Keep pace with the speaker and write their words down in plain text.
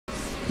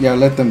Yeah,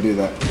 let them do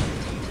that.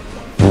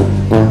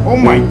 Oh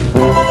my.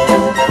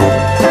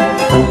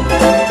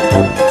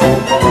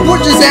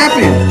 What just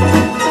happened?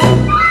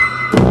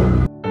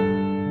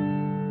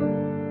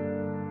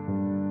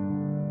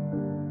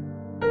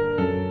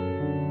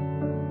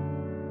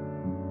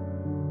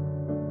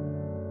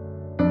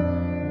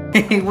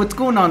 Hey, what's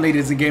going on,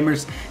 ladies and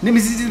gamers? Name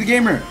is Easy the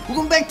Gamer.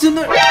 Welcome back to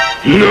the...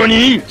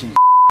 NANI?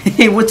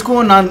 Hey, what's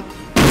going on?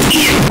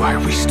 Why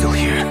are we still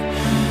here?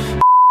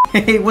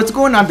 Hey, what's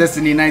going on,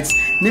 DestinyKnights?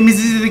 Name is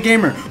Easy the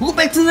Gamer. Welcome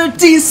back to the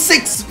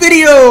T6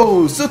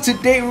 video! So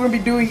today what we're going to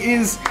be doing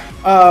is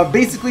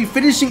basically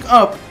finishing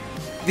up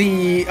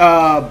the,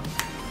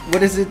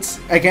 what is it?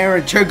 I can't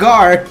remember.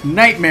 Tragar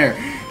Nightmare.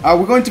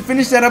 We're going to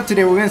finish that up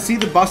today. We're going to see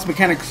the boss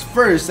mechanics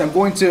first. I'm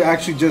going to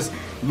actually just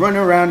run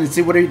around and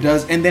see what he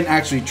does and then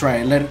actually try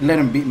it. Let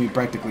him beat me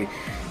practically.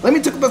 Let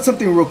me talk about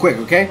something real quick,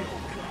 okay?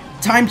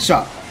 Time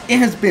Shop. It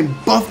has been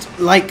buffed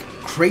like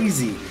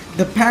crazy.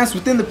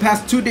 Within the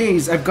past 2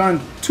 days, I've gotten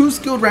 2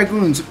 skilled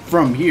raccoons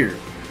from here.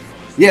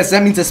 Yes,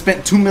 that means I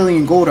spent 2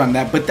 million gold on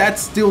that, but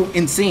that's still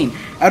insane.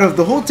 Out of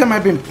the whole time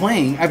I've been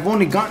playing, I've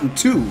only gotten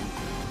 2.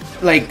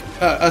 Like,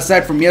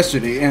 aside from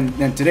yesterday and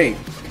today.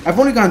 I've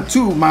only gotten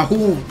 2 my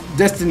whole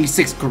Destiny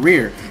 6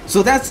 career.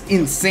 So that's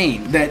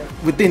insane that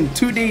within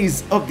 2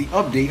 days of the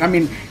update, I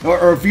mean,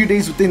 or a few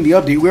days within the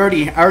update,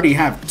 I already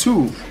have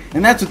 2.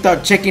 And that's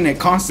without checking it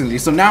constantly.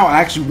 So now I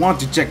actually want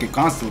to check it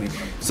constantly.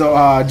 So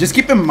just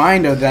keep in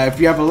mind of that. If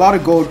you have a lot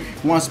of gold,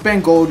 you want to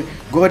spend gold,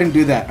 go ahead and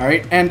do that.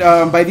 Alright. And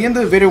by the end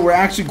of the video, we're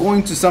actually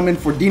going to summon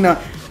for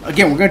Dina.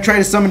 Again, we're going to try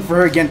to summon for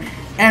her again.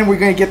 And we're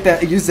going to get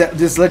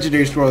this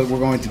legendary scroll that we're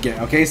going to get.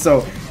 Okay.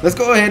 So let's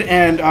go ahead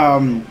and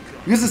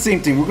use the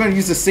same team. We're going to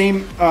use the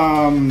same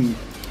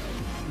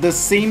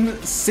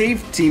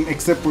save team,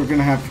 except we're going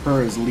to have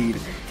her as lead.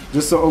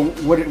 Just so,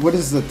 what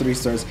is the 3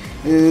 stars?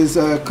 Is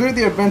clear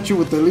the adventure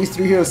with at least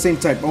 3 heroes same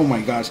type. Oh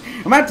my gosh,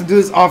 I'm gonna have to do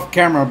this off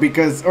camera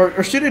because,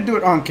 or should I do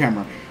it on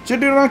camera? Should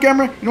I do it on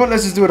camera? You know what?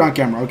 Let's just do it on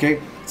camera.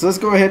 Okay. So let's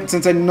go ahead.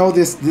 Since I know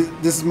this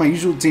is my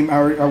usual team,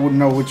 I would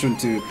know which one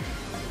to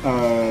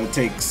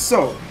take.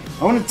 So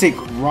I want to take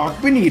Rock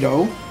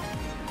Benito,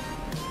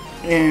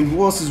 and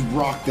who else is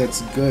Rock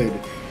that's good?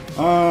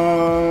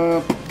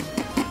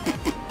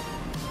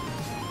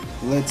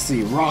 Let's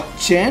see, Rock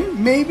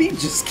Chen, maybe?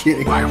 Just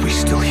kidding. Why are we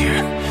still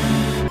here?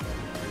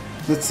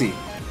 Let's see.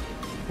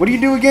 What do you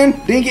do again?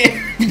 Dang it!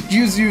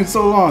 Use you in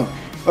so long.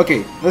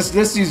 Okay, let's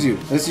use you.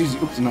 Let's use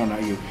you. Oops, no,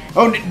 not you.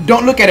 Oh,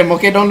 don't look at him.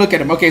 Okay, don't look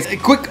at him. Okay, so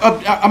quick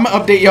I'm gonna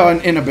update y'all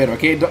in a bit.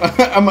 Okay,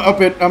 I'm gonna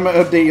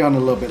update y'all in a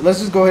little bit. Let's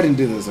just go ahead and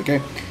do this.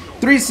 Okay,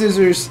 3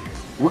 scissors.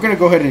 We're gonna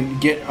go ahead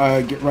and get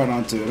right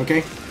onto it.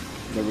 Okay,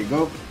 there we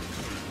go.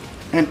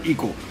 And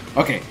equal.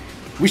 Okay.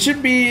 We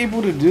should be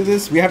able to do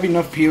this. We have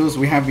enough heals.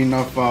 We have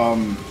enough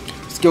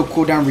skill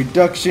cooldown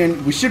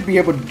reduction. We should be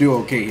able to do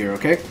okay here.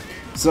 Okay,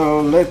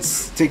 so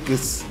let's take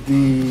this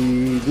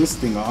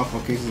thing off.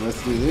 Okay, so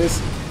let's do this.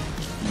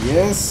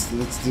 Yes,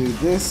 let's do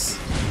this.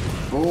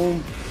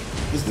 Boom.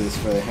 Let's do this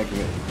for the heck of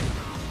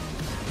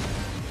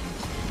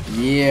it.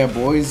 Yeah,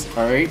 boys.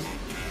 All right.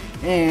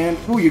 And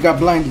ooh, you got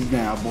blinded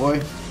now,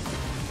 boy.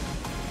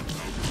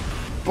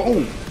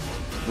 Boom.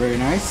 Very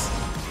nice.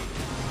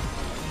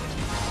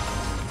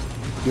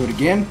 Do it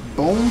again.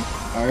 Boom.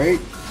 Alright.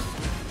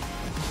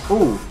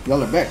 Oh,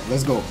 y'all are back.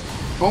 Let's go.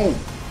 Boom.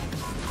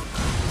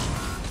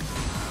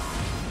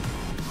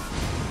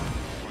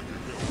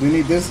 Do we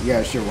need this?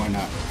 Yeah, sure. Why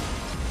not?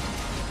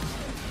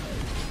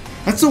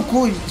 That's so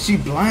cool. She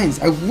blinds.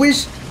 I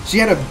wish she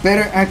had a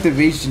better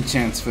activation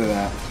chance for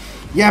that.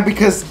 Yeah,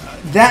 because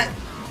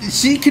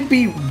she could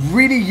be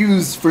really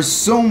used for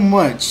so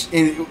much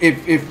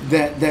if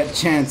that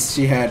chance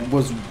she had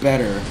was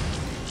better.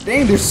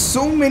 Dang, there's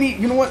so many.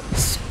 You know what?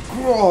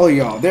 Screw all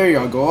y'all. There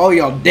y'all go. All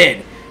y'all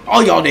dead.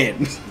 All y'all dead.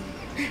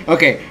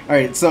 Okay.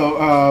 Alright. So,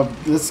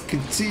 let's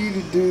continue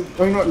to do...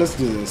 Oh, you know what? Let's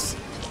do this.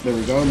 There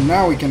we go.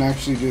 Now we can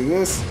actually do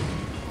this.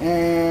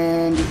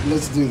 And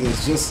let's do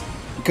this. Just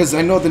because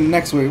I know the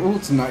next way... Oh,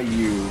 it's not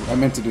you. I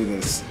meant to do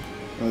this.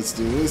 Let's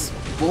do this.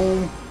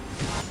 Boom.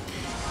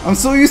 I'm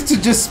so used to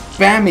just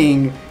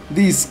spamming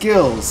these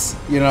skills,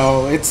 you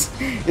know, it's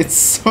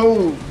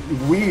so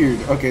weird.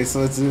 Okay,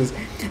 so let's do this.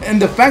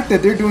 And the fact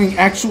that they're doing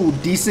actual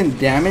decent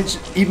damage,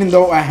 even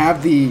though I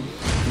have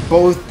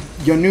both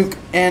Yanuk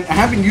and I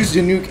haven't used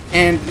Yanuk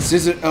and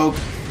Scissor Elk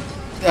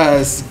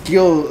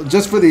skill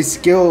just for the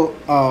skill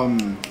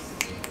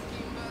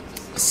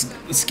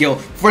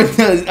for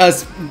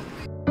the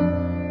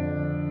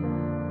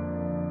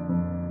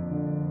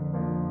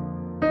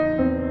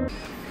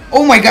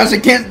oh my gosh, I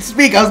can't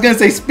speak. I was gonna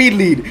say speed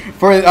lead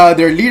for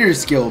their leader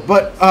skill,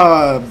 but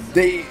as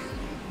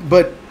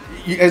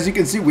you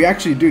can see, we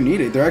actually do need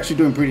it. They're actually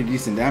doing pretty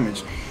decent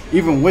damage,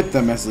 even with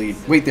them as lead.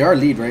 Wait, they are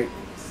lead, right?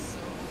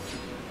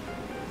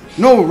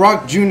 No,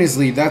 Rock June is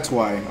lead. That's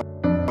why.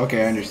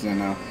 Okay, I understand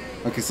now.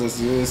 Okay, so let's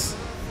do this.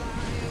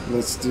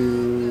 Let's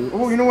do.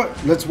 Oh, you know what?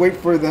 Let's wait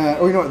for that.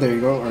 Oh, you know what? There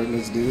you go. All right,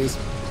 let's do this.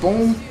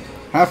 Boom.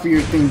 Half of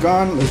your thing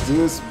gone. Let's do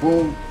this.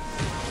 Boom.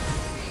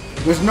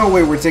 There's no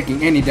way we're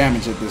taking any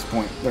damage at this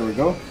point. There we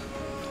go.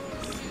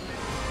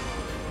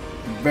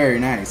 Very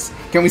nice.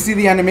 Can we see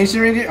the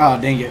animation right here? Oh,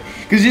 dang it!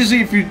 Because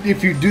usually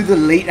if you do the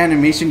late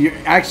animation, you're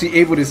actually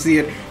able to see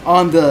it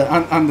on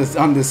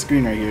the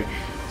screen right here.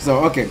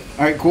 So okay,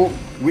 all right, cool.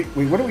 Wait,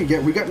 what do we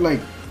get? We got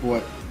like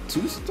what,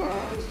 2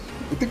 stars?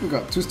 I think we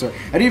got 2 stars.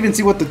 I didn't even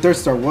see what the 3rd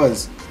star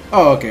was.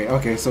 Oh,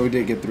 okay. So we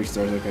did get 3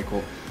 stars. Okay,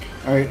 cool.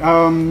 All right.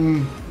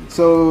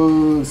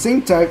 So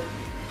same type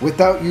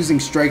without using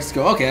strike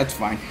skill. Okay, that's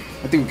fine.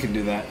 I think we can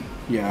do that.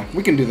 Yeah,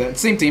 we can do that.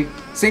 Same team.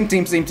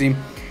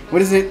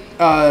 What is it?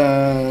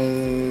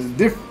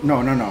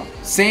 No.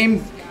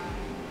 Same.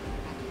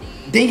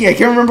 Dang it, I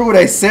can't remember what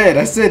I said.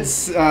 I said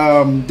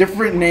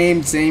different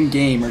name, same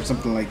game, or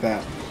something like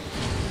that.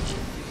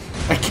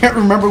 I can't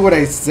remember what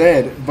I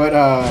said, but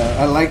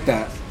I like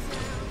that.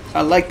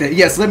 I like that.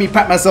 Yes, let me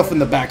pat myself in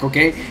the back,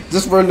 okay?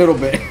 Just for a little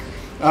bit.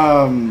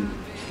 Dang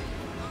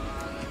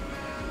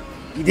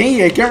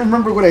it, I can't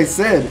remember what I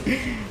said.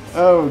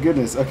 Oh,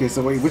 goodness. Okay,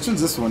 so wait, which one's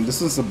this one? This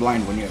one's the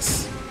blind one,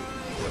 yes.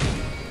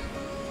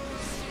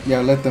 Yeah,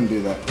 let them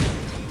do that.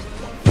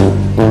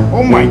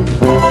 Oh my...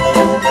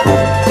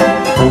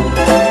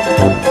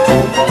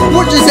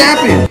 What just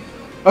happened?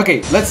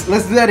 Okay, let's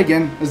do that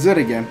again. Let's do it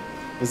again.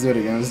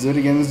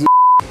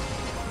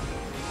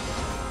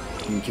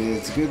 Okay,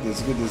 that's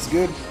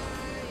good.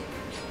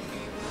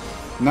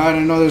 Now I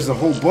don't know there's a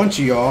whole bunch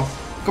of y'all.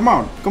 Come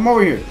on, come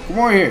over here.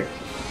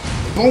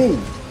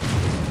 Boom.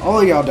 All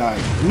of y'all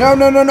died. No.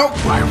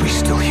 Why are we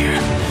still here?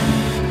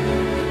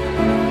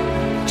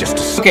 Just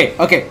to...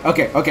 Okay.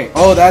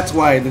 Oh, that's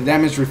why the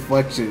damage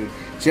reflection.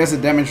 She has a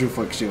damage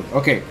reflect shield.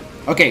 Okay.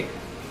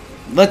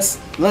 Let's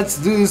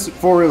do this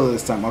for real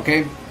this time,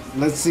 okay?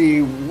 Let's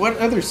see what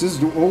other sisters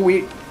do. Oh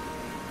wait,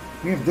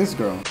 we have this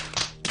girl.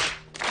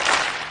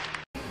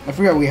 I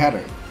forgot we had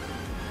her.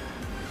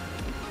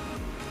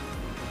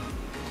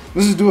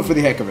 Let's just do it for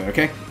the heck of it,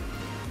 okay?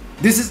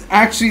 This is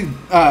actually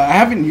I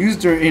haven't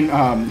used her in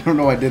I don't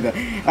know why I did that.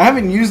 I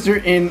haven't used her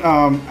in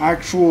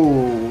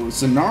actual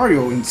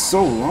scenario in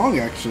so long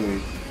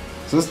actually.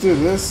 So let's do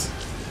this.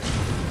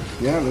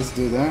 Yeah, let's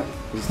do that.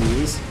 Let's do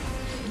this.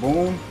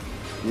 Boom.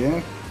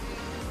 Yeah.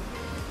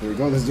 There we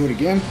go. Let's do it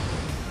again.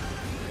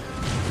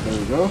 There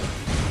we go.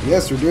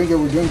 Yes, we're doing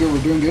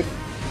good.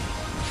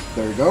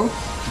 There we go.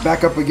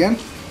 Back up again.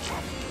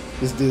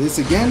 Let's do this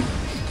again.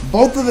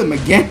 Both of them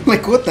again.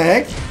 Like, what the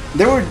heck?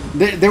 They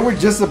were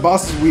just the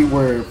bosses we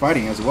were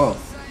fighting as well.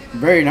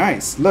 Very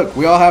nice. Look,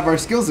 we all have our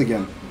skills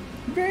again.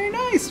 Very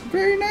nice.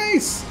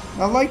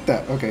 I like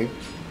that. Okay.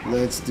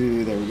 Let's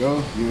do... There we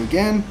go. You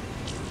again.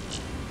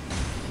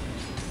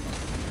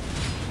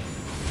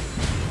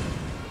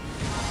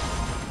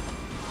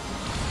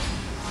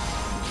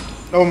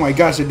 Oh my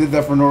gosh, I did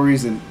that for no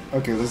reason.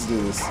 Okay, let's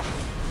do this.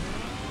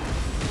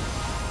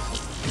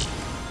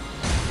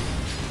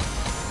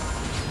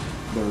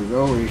 There we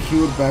go, we're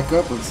healed back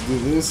up. Let's do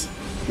this.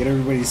 Get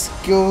everybody's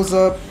skills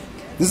up.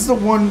 This is the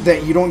one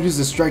that you don't use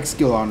the strike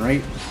skill on,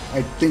 right?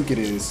 I think it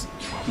is.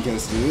 Okay,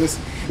 let's do this.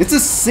 It's the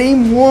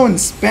same one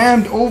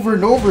spammed over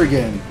and over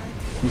again.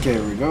 Okay,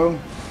 there we go.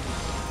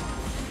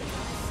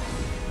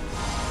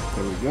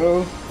 There we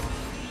go.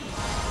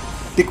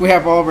 I think we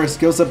have all of our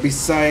skills up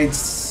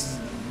besides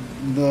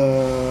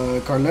the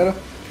Carletta.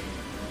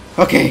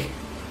 Okay,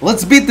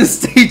 let's beat this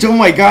stage. Oh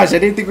my gosh, I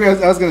didn't think I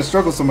was gonna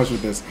struggle so much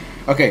with this.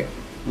 Okay,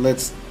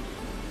 let's...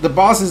 The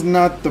boss is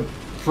not the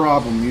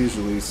problem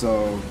usually,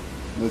 so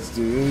let's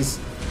do this.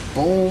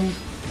 Boom.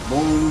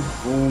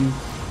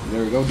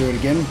 There we go, do it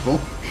again. Boom.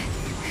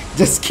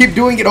 Just keep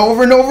doing it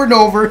over and over and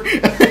over.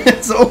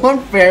 It's so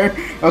unfair.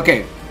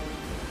 Okay,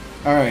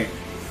 alright.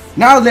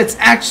 Now let's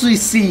actually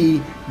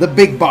see the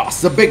big boss,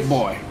 the big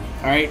boy.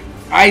 Alright,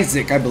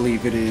 Isaac, I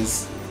believe it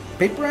is.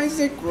 Paper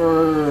Isaac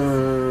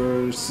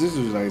or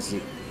Scissors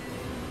Isaac?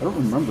 I don't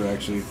remember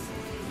actually.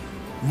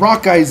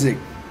 Rock Isaac.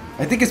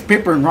 I think it's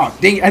Paper and Rock.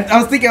 Dang,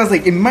 I was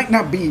like, it might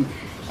not be,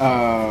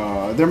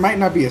 there might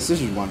not be a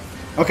Scissors one.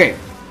 Okay,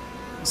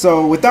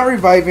 so without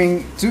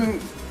reviving,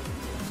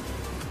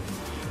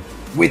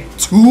 with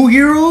 2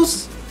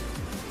 heroes?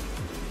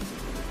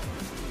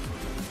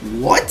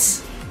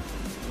 What?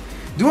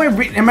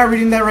 Am I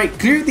reading that right?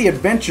 Clear the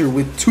adventure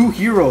with 2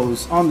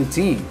 heroes on the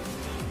team.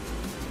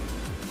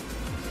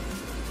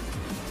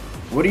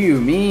 What do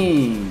you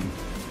mean?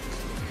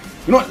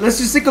 You know what? Let's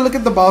just take a look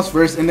at the boss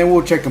first, and then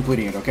we'll check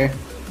completing it, okay?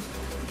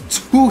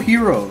 2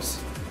 heroes.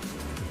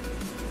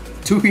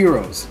 2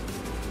 heroes.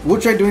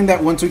 We'll try doing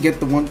that once we get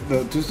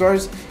the 2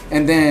 stars,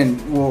 and then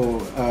we'll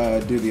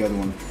do the other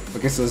one.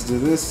 Okay, so let's do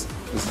this.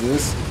 Let's do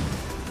this.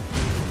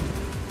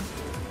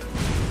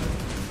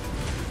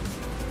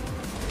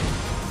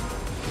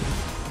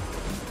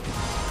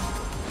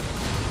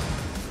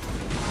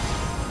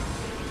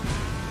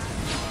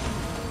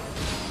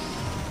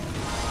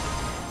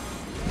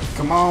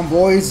 Come on,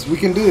 boys. We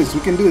can do this.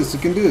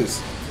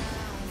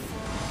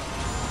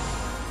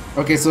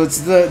 Okay, so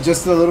it's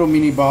just the little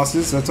mini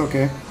bosses. That's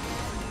okay.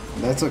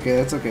 That's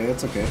okay.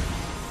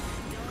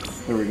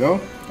 There we go.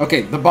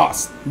 Okay, the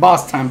boss.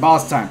 Boss time.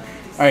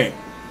 Alright.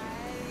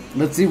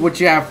 Let's see what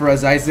you have for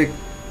us, Isaac.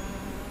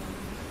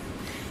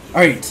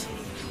 Alright.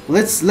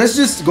 let's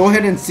just go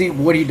ahead and see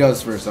what he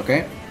does first,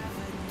 okay?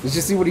 Let's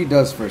just see what he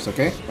does first,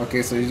 okay?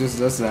 Okay, so he just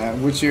does that.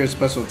 What's your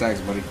special attacks,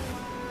 buddy?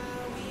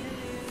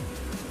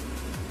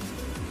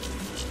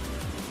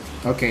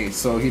 Okay,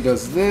 so he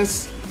does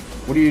this.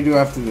 What do you do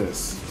after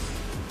this?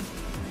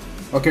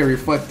 Okay,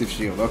 reflective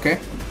shield, okay?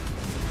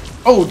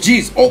 Oh,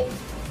 jeez. Oh!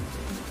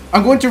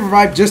 I'm going to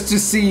revive just to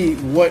see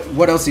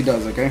what else he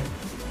does, okay?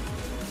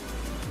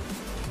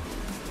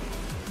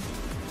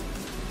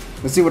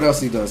 Let's see what else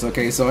he does.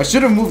 Okay, so I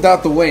should have moved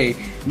out the way.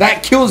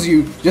 That kills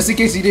you, just in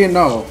case you didn't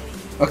know.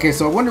 Okay,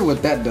 so I wonder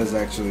what that does,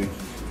 actually.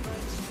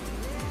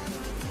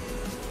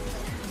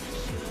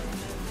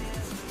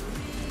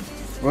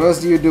 What else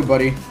do you do,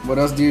 buddy? What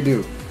else do you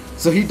do?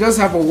 So he does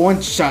have a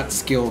one-shot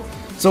skill.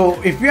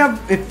 So if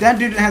that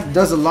dude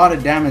does a lot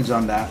of damage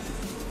on that,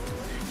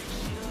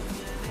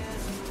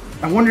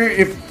 I wonder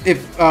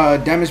if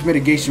damage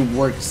mitigation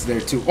works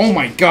there too. Oh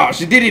my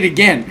gosh, it did it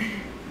again.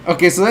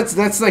 Okay, so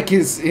that's like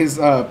his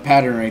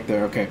pattern right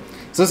there. Okay,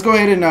 so let's go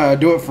ahead and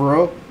do it for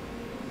real.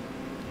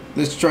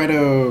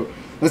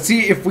 Let's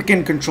see if we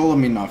can control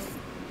him enough.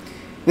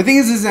 The thing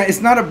is that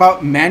it's not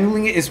about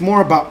manualing it. It's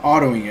more about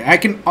autoing it. I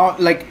can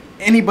like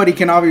anybody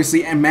can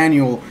obviously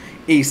manual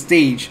a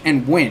stage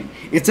and win.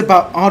 It's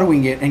about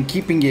autoing it and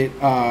keeping it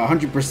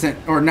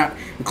 100% or not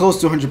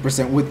close to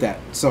 100% with that.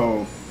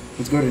 So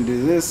let's go ahead and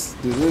do this.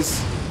 Do this.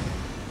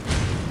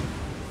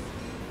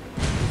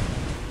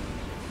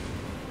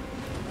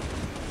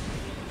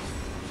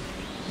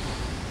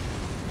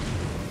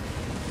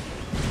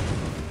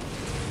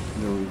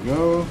 There we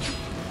go.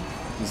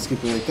 Let's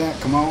skip it like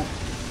that. Come on.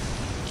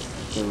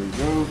 There we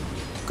go.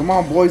 Come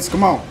on, boys.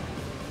 Come on.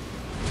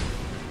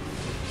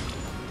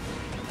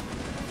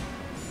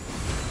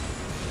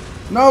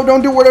 No,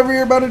 don't do whatever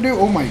you're about to do.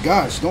 Oh my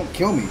gosh, don't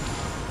kill me.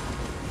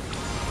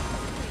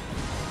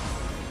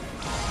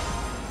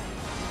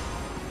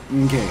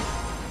 Okay.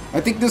 I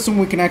think this one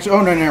we can actually...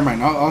 Oh, no, never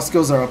mind. All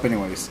skills are up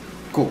anyways.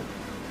 Cool.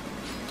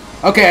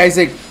 Okay,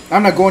 Isaac.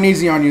 I'm not going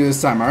easy on you this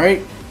time,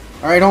 alright?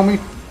 Alright, homie?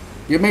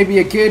 You may be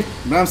a kid,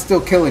 but I'm still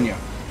killing you.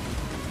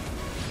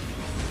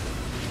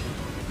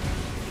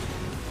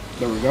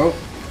 There we go.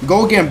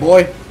 Go again,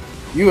 boy.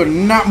 You are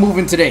not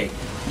moving today.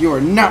 You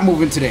are not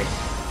moving today.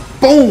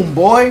 Boom,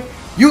 boy.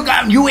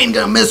 You ain't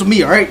gonna mess with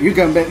me, alright? You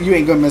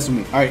ain't gonna mess with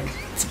me, alright?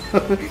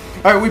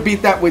 Alright, we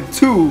beat that with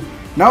 2.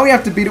 Now we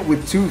have to beat it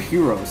with 2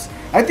 heroes.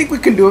 I think we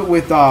can do it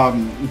with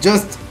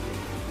just...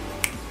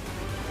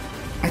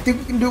 I think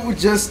we can do it with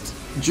just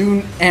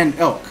June and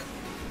Elk.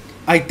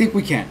 I think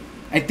we can.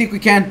 I think we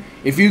can.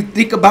 If you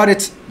think about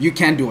it, you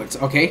can do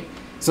it, okay?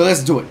 So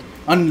let's do it.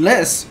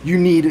 Unless you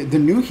need the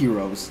new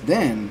heroes,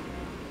 then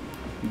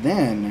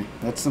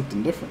that's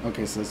something different.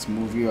 Okay, so let's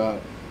move you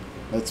out.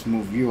 Let's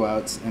move you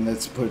out, and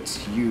let's put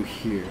you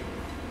here.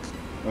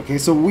 Okay,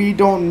 so we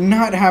don't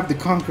not have the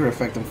Conquer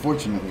effect,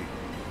 unfortunately.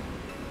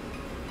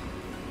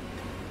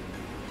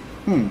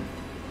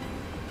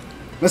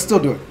 Let's still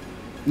do it.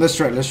 Let's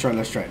try it. Let's try it.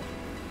 Let's try it.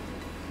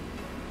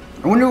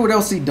 I wonder what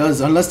else he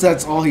does, unless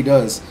that's all he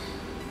does.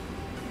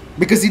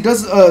 Because he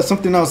does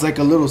something else, like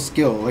a little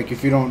skill. Like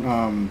if you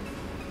don't,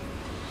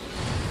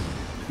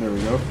 there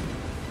we go.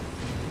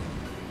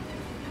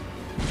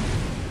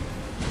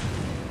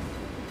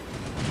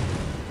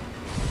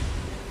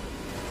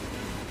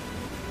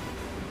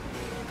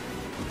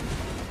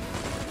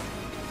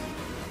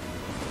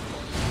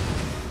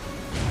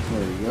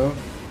 There we go.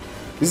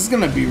 This is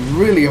gonna be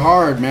really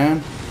hard,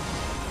 man.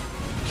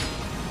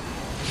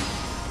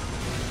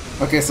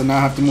 Okay, so now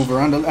I have to move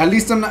around. At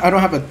least I don't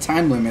have a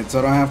time limit, so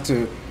I don't have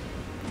to.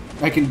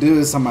 I can do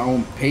this on my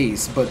own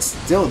pace. But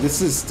still,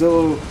 this is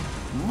still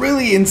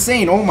really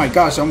insane. Oh my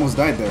gosh, I almost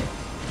died there.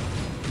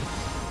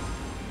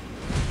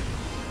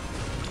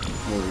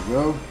 There we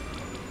go.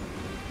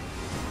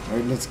 All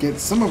right, let's get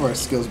some of our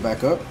skills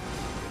back up.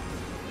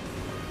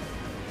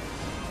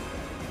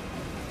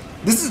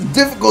 This is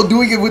difficult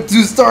doing it with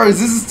 2 stars.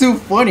 This is too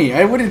funny.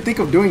 I wouldn't think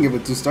of doing it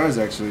with 2 stars,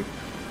 actually.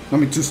 I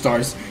mean, 2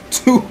 stars.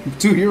 Two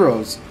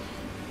heroes.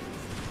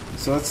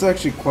 So that's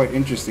actually quite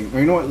interesting.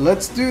 You know what?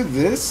 Let's do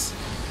this.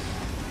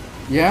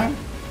 Yeah.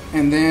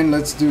 And then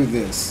let's do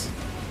this.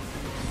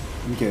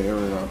 Okay, there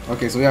we go.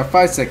 Okay, so we have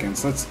 5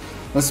 seconds.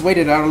 Let's wait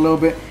it out a little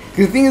bit.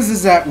 Because the thing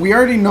is that we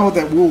already know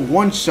that we'll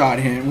one-shot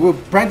him. We'll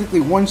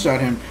practically one-shot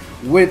him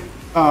with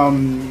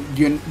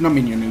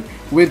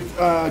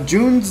with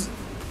June's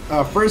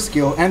first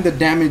skill and the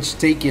damage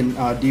taken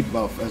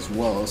debuff as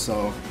well.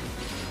 So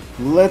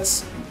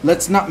let's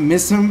not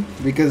miss him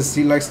because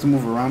he likes to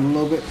move around a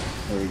little bit.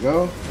 There we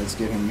go. Let's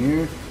get him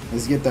here.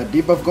 Let's get that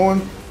debuff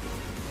going.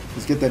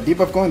 Let's get that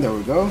debuff going. There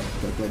we go.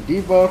 Got that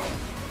debuff.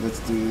 Let's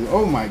do...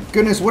 Oh my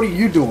goodness, what are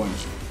you doing?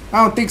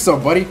 I don't think so,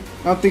 buddy.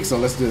 I don't think so.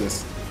 Let's do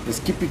this. Let's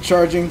keep you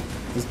charging.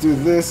 Let's do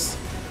this.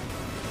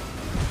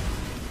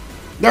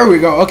 There we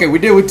go. Okay, we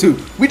did it with 2.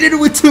 We did it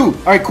with 2.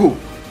 Alright, cool.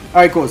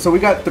 Alright, cool. So we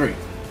got 3.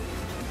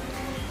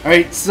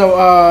 Alright, so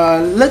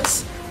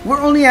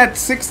we're only at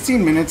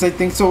 16 minutes, I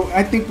think. So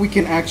I think we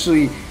can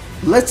actually...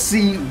 Let's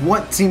see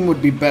what team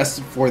would be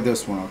best for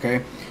this one,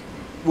 okay?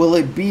 Will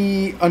it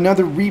be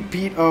another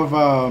repeat of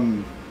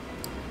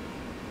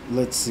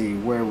let's see,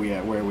 where we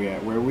at?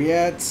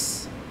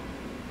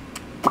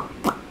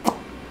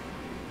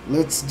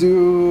 Let's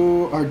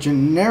do our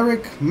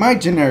my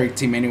generic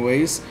team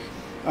anyways.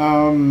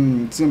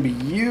 It's gonna be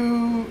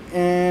you,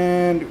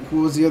 and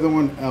who was the other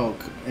one?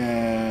 Elk,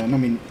 and I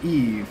mean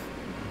Eve.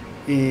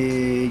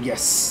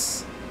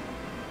 Yes.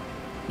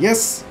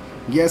 Let's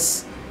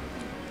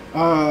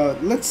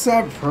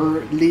have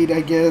her lead,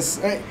 I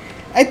guess.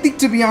 I think,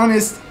 to be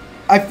honest,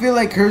 I feel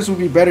like hers would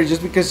be better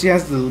just because she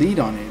has the lead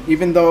on it,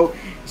 even though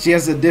she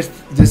has a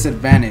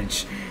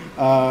disadvantage.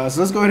 So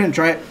let's go ahead and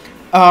try it.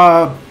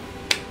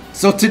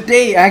 So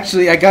today,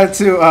 actually, I got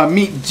to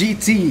meet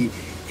GT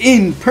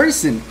in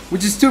person,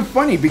 which is too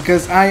funny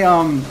because I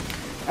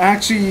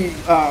actually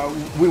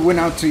we went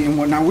out to and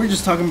whatnot. We were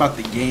just talking about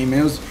the game,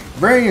 and it was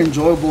very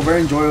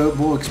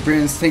enjoyable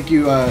experience. Thank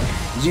you,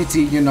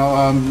 GT. You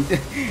know,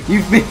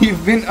 you've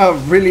been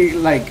really,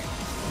 like,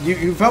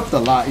 you've helped a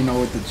lot, you know,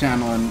 with the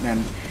channel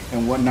and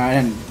whatnot,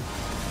 and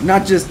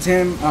not just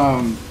him.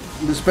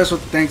 The special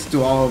thanks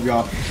to all of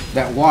y'all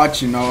that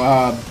watch. You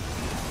know,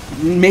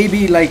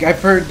 maybe, like,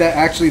 I've heard that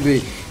actually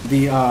the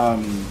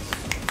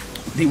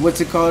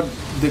what's it called,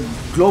 the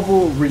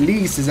global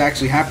release is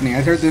actually happening.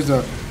 I heard there's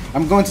a.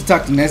 I'm going to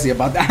talk to Nezzy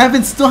about that.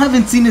 I still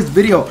haven't seen his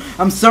video.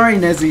 I'm sorry,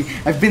 Nezzy.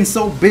 I've been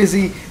so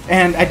busy,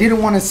 and I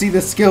didn't want to see the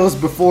skills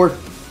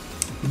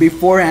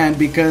beforehand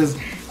because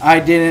I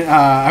didn't.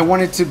 I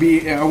wanted to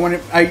be.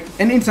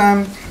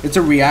 Anytime it's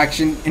a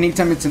reaction,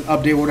 anytime it's an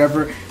update,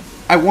 whatever,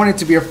 I want it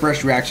to be a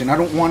fresh reaction. I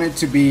don't want it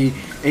to be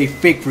a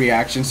fake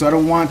reaction. So I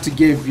don't want to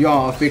give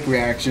y'all a fake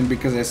reaction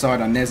because I saw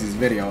it on Nezzy's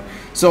video.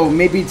 So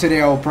maybe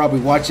today I'll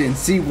probably watch it and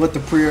see what the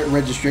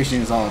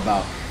pre-registration is all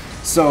about.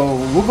 So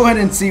we'll go ahead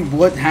and see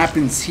what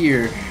happens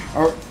here.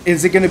 Or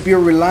is it going to be a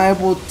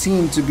reliable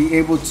team to be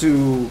able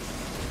to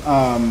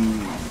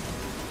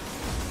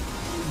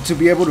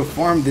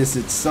farm this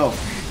itself?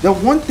 The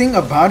one thing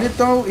about it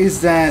though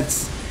is that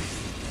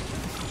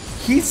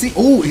he's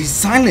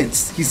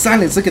silenced. He's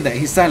silenced. Look at that.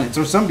 He's silenced,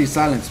 or somebody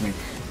silenced me.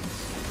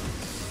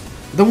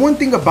 The one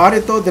thing about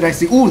it though that I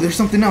see, there's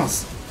something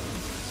else.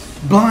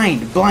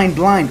 Blind.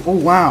 Oh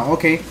wow.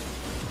 Okay,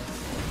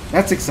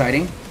 that's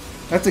exciting.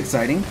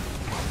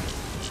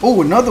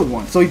 Oh, another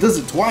one. So he does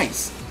it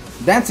twice.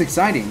 That's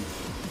exciting.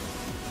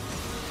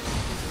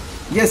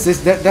 Yes,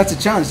 that's a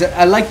challenge.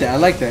 I like that.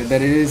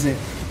 That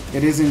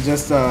it isn't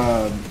just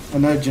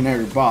another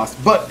generic boss,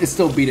 but it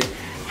still beat it.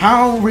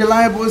 How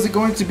reliable is it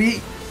going to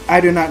be?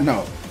 I do not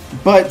know,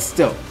 but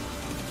still.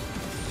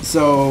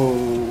 So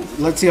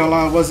let's see how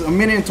long it was. 1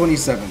 minute and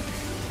 27.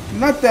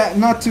 Not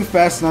too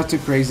fast, not too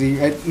crazy.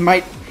 It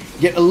might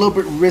get a little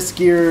bit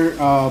riskier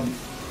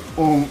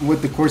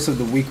with the course of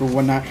the week or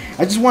whatnot.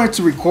 I just wanted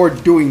to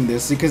record doing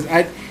this because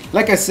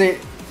like I said,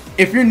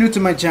 if you're new to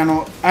my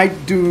channel, I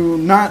do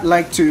not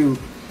like to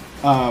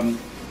I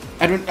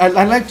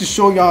like to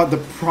show y'all the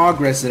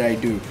progress that I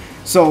do.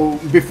 So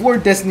before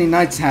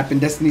DestinyKnights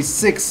happened, Destiny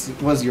 6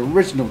 was the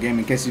original game,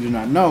 in case you do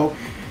not know.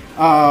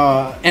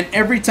 And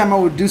every time I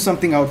would do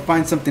something, I would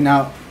find something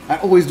out. I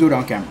always do it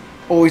on camera.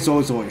 Always.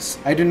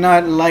 I do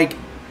not like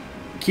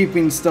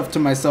keeping stuff to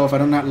myself. I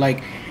do not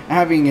like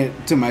having it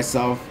to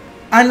myself.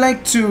 I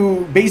like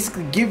to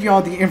basically give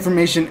y'all the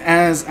information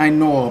as I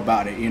know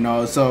about it, you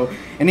know. So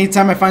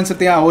anytime I find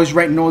something, I always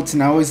write notes,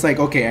 and I always like,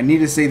 okay, I need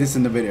to say this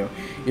in the video,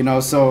 you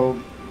know. So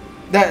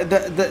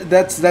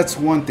that's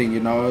one thing, you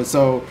know.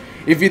 So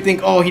if you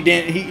think, oh,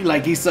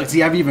 he sucks,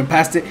 he haven't even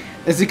passed it,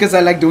 it's because I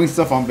like doing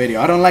stuff on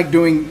video. I don't like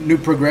doing new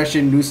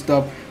progression, new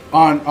stuff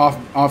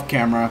off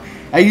camera.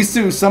 I used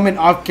to summon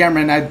off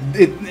camera, and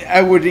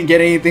I wouldn't get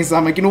anything. So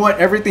I'm like, you know what?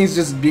 Everything's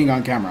just being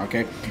on camera,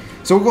 okay?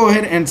 So we'll go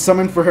ahead and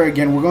summon for her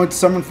again. We're going to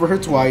summon for her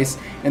twice,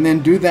 and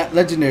then do that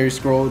legendary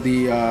scroll,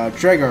 the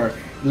Tragar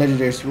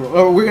legendary scroll.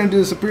 Oh, we're gonna do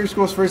the superior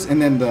scrolls first,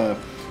 and then the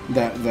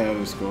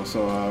other scroll.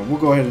 So we'll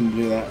go ahead and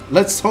do that.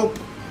 Let's hope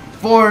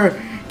for.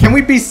 Can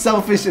we be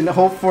selfish and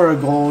hope for a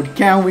gold?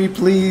 Can we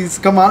please?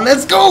 Come on,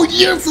 let's go.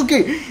 Yes,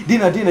 okay.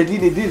 Dina.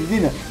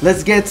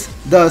 Let's get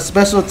the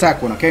special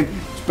attack one, okay?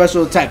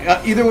 Special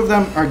attack. Either of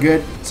them are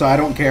good, so I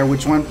don't care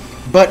which one.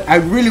 But I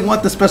really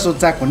want the special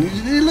attack one.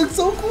 It looks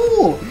so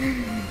cool.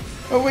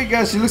 Oh my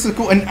gosh, it looks so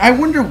cool. And I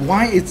wonder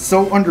why it's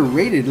so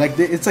underrated. Like,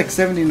 it's like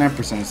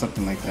 79% or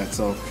something like that.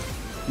 So,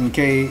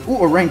 okay.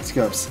 Ooh, ranked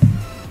cups.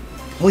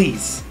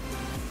 Please.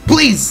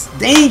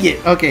 Dang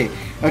it. Okay.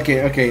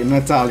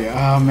 Natalia.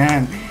 Oh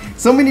man.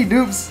 So many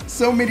dupes.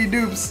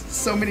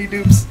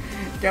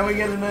 Can we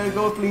get another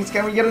gold, please?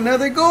 Can we get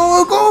another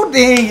gold?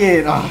 Dang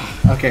it. Oh,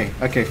 okay.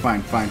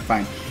 Fine.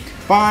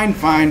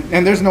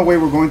 And there's no way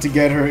we're going to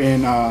get her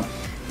in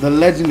the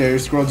legendary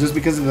scroll just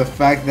because of the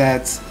fact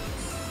that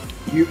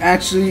you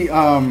actually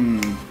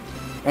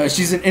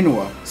she's an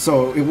Inuwa,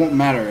 so it won't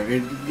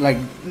matter. Like,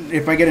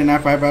 if I get an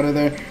F5 out of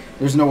there,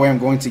 there's no way I'm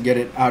going to get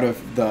it out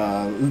of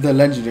the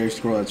legendary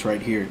scroll that's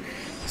right here.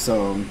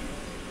 So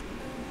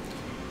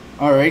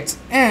alright,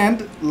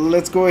 and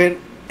let's go ahead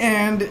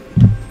and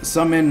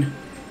summon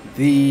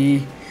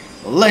the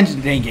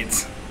legend. Dang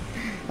it.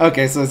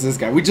 Okay, so it's this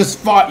guy. We just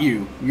fought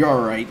you. You're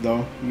alright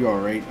though. You're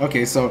alright.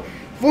 Okay, so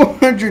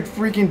 400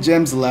 freaking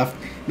gems left.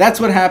 That's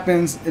what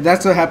happens.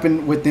 That's what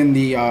happened within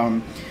the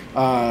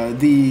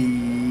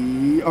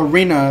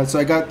arena. So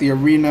I got the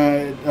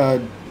arena.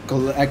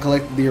 I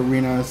collected the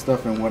arena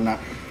stuff and whatnot.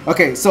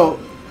 Okay, so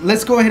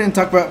let's go ahead and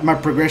talk about my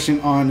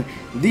progression on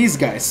these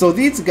guys. So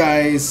these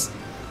guys,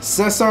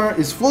 Cesar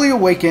is fully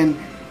awakened.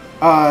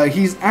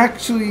 He's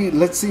actually,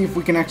 let's see if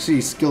we can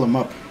actually skill him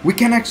up. We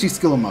can actually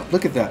skill him up.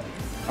 Look at that.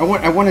 I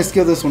want to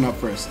skill this one up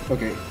first.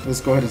 Okay,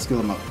 let's go ahead and skill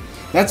him up.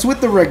 That's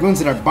with the Ragoons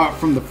that I bought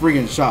from the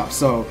friggin' shop.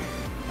 So,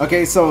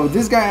 okay, so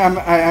this guy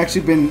I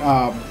actually been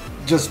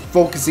just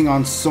focusing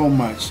on so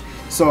much.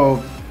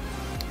 So,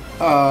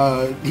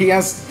 he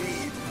has,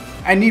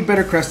 I need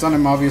better crest on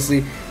him,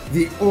 obviously.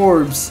 The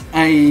orbs,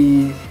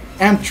 I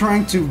am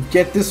trying to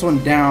get this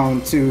one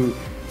down to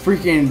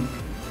freaking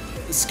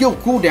skill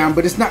cooldown,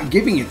 but it's not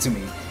giving it to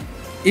me.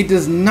 It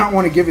does not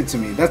want to give it to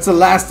me. That's the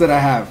last that I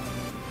have.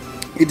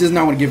 It does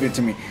not want to give it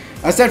to me.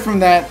 Aside from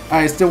that,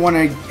 I still want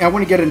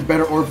to get a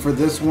better orb for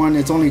this one.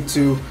 It's only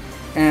 2,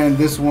 and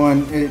this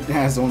one, it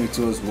has only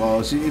 2 as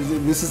well.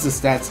 This is the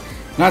stats,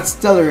 not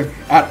stellar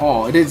at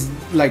all. It is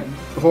like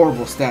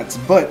horrible stats,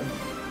 but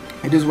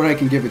it is what I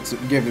can give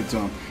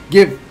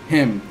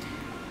him.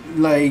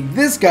 Like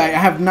this guy, I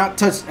have not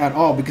touched at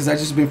all because I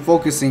just been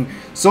focusing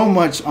so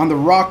much on the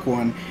rock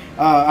one.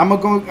 I'm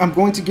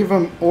going to give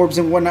him orbs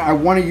and whatnot. I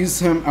want to use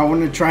him. I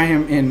want to try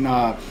him in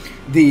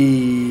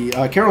the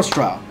Carol's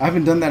Trial. I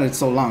haven't done that in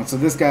so long, so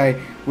this guy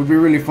would be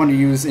really fun to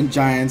use in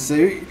Giants.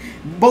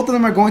 Both of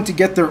them are going to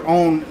get their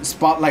own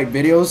spotlight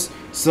videos,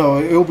 so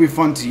it will be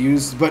fun to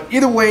use. But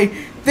either way,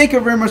 thank you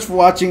very much for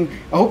watching.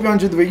 I hope you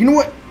enjoyed the video. You know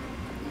what?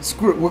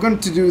 Screw it. We're going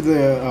to do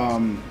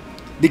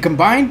the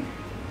combine.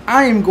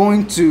 I am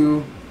going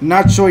to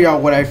not show y'all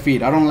what I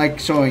feed. I don't like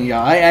showing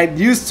y'all. I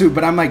used to,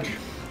 but I'm like,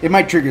 it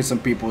might trigger some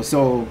people.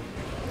 So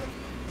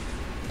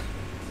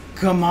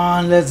come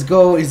on, let's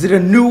go. Is it a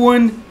new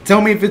one? Tell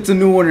me if it's a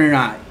new one or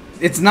not.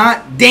 It's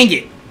not? Dang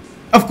it.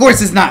 Of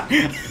course it's not.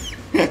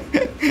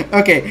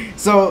 Okay,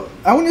 so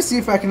I want to see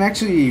if I can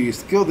actually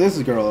skill this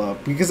girl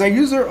up, because I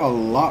use her a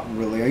lot,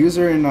 really. I use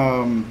her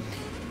in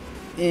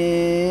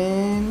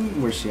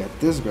where's she at?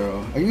 This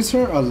girl. I use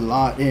her a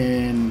lot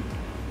in,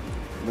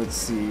 let's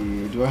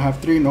see, do I have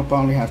 3? Nope, I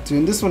only have 2,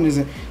 and this one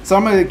isn't, so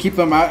I'm gonna keep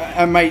them.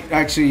 I might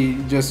actually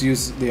just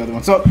use the other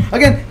one. So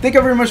again, thank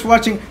you very much for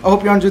watching. I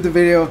hope you enjoyed the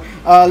video.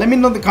 Let me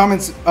know in the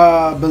comments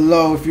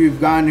below if you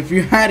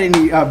had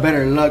any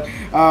better luck.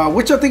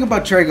 What y'all think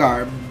about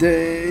Tragar?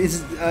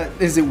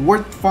 Is it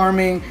worth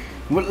farming?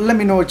 Well, let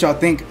me know what y'all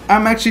think.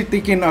 I'm actually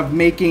thinking of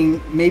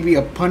making maybe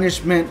a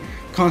punishment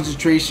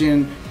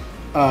concentration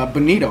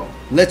bonito.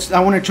 I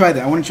want to try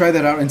that. I want to try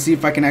that out and see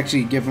if I can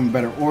actually give him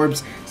better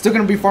orbs. Still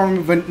going to be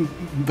farming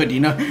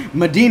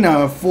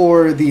Medina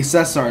for the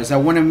Cesars. I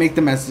want to make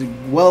them as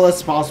well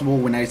as possible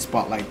when I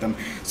spotlight them.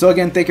 So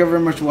again, thank you very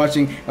much for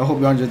watching. I hope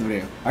you enjoyed the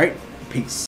video. Alright, peace.